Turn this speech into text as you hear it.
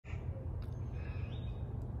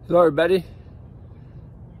Hello everybody.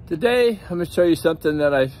 Today I'm going to show you something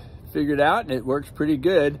that I figured out and it works pretty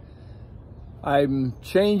good. I'm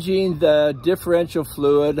changing the differential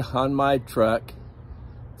fluid on my truck.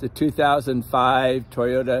 It's a 2005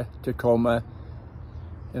 Toyota Tacoma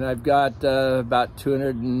and I've got about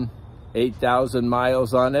 208,000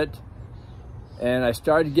 miles on it, and I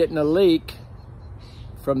started getting a leak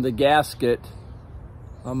from the gasket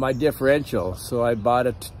on my differential, so I bought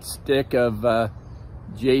a stick of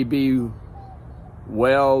JB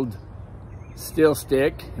weld steel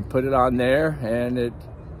stick and put it on there, and it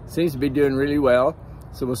seems to be doing really well,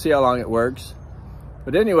 so we'll see how long it works.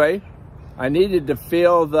 But anyway, I needed to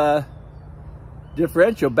fill the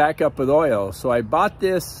differential back up with oil, so I bought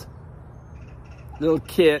this little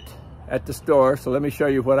kit at the store. So let me show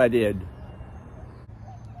you what I did.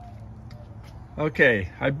 Okay,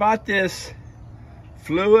 I bought this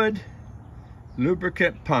fluid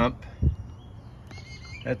lubricant pump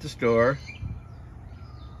at the store,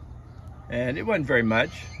 and it wasn't very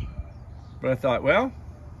much, but I thought, well,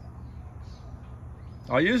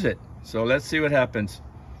 I'll use it, so let's see what happens.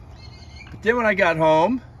 But then when I got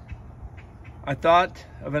home, I thought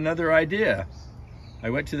of another idea.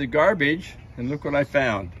 I went to the garbage and look what I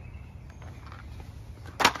found.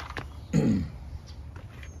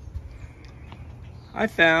 I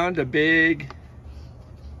found a big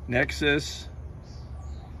Nexus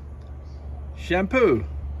shampoo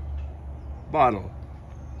bottle.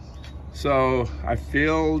 So I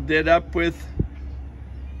filled it up with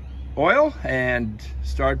oil and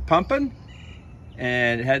started pumping,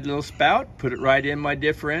 and it had a little spout, put it right in my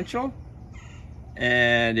differential,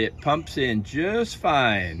 and it pumps in just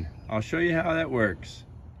fine. I'll show you how that works.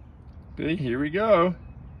 Okay, here we go.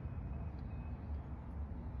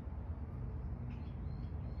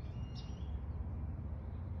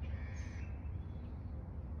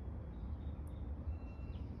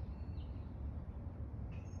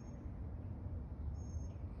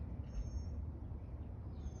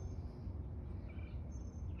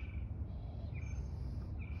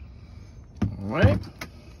 All right,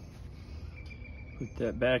 put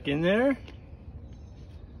that back in there.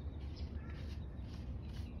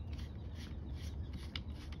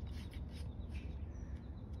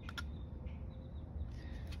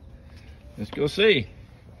 Let's go see.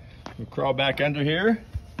 We'll crawl back under here.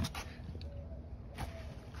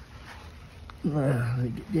 Let me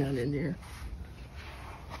get down in there.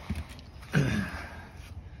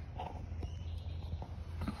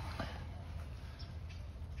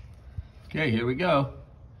 Okay, here we go.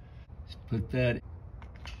 Let's put that.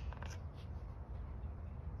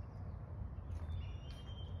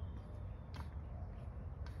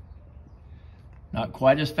 Not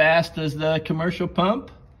quite as fast as the commercial pump,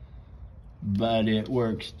 but it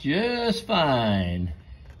works just fine.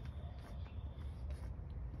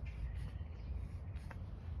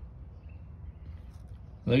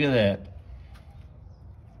 Look at that.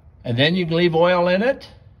 And then you can leave oil in it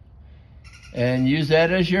and use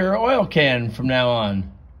that as your oil can from now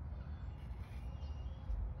on.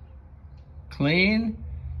 Clean,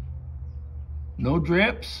 no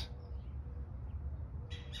drips.